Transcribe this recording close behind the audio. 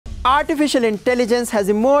Artificial intelligence has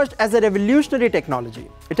emerged as a revolutionary technology.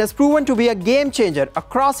 It has proven to be a game changer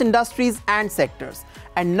across industries and sectors.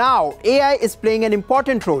 And now, AI is playing an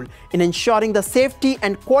important role in ensuring the safety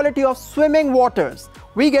and quality of swimming waters.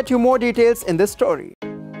 We get you more details in this story.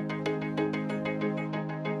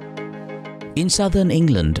 In southern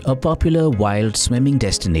England, a popular wild swimming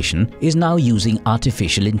destination is now using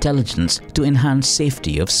artificial intelligence to enhance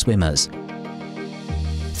safety of swimmers.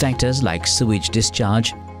 Factors like sewage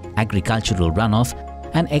discharge, agricultural runoff,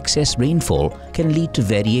 and excess rainfall can lead to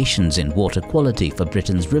variations in water quality for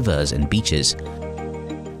Britain's rivers and beaches.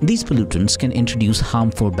 These pollutants can introduce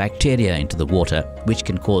harmful bacteria into the water, which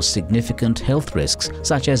can cause significant health risks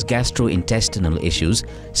such as gastrointestinal issues,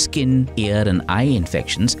 skin, ear and eye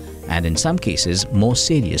infections, and in some cases more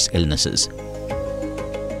serious illnesses.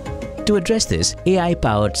 To address this,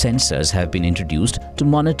 AI-powered sensors have been introduced to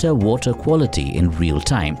monitor water quality in real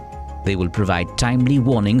time. They will provide timely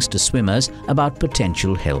warnings to swimmers about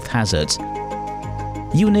potential health hazards.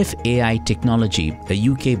 UNIF AI Technology, a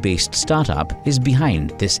UK-based startup, is behind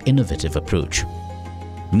this innovative approach.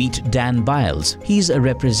 Meet Dan Biles. He's a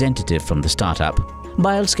representative from the startup.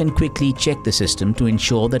 Biles can quickly check the system to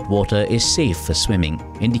ensure that water is safe for swimming,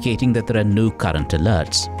 indicating that there are no current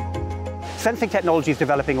alerts. Sensing technology is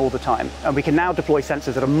developing all the time, and we can now deploy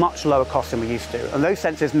sensors at a much lower cost than we used to. And those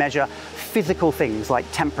sensors measure physical things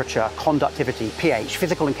like temperature, conductivity, pH,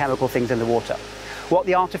 physical and chemical things in the water. What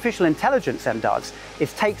the artificial intelligence then does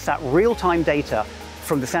is takes that real-time data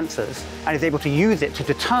from the sensors and is able to use it to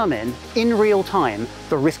determine in real time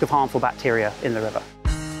the risk of harmful bacteria in the river.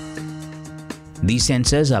 These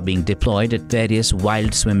sensors are being deployed at various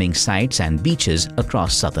wild swimming sites and beaches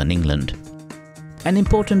across southern England. An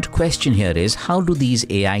important question here is, how do these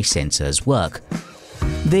AI sensors work?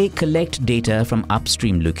 They collect data from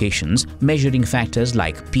upstream locations, measuring factors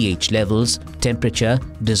like pH levels, temperature,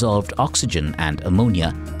 dissolved oxygen and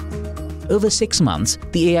ammonia. Over 6 months,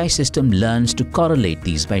 the AI system learns to correlate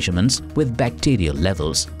these measurements with bacterial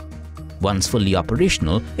levels. Once fully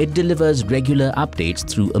operational, it delivers regular updates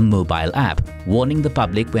through a mobile app, warning the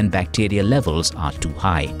public when bacteria levels are too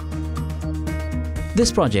high. This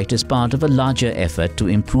project is part of a larger effort to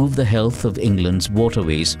improve the health of England's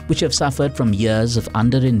waterways, which have suffered from years of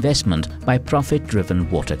underinvestment by profit-driven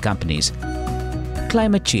water companies.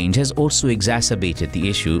 Climate change has also exacerbated the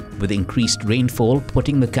issue, with increased rainfall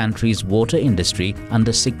putting the country's water industry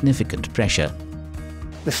under significant pressure.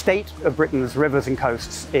 The state of Britain's rivers and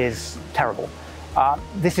coasts is terrible.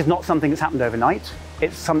 This is not something that's happened overnight.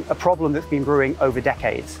 It's a problem that's been brewing over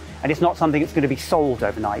decades. And it's not something that's going to be solved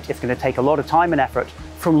overnight. It's going to take a lot of time and effort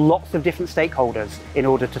from lots of different stakeholders in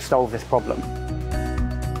order to solve this problem.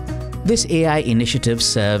 This AI initiative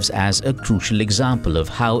serves as a crucial example of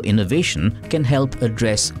how innovation can help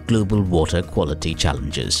address global water quality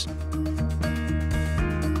challenges.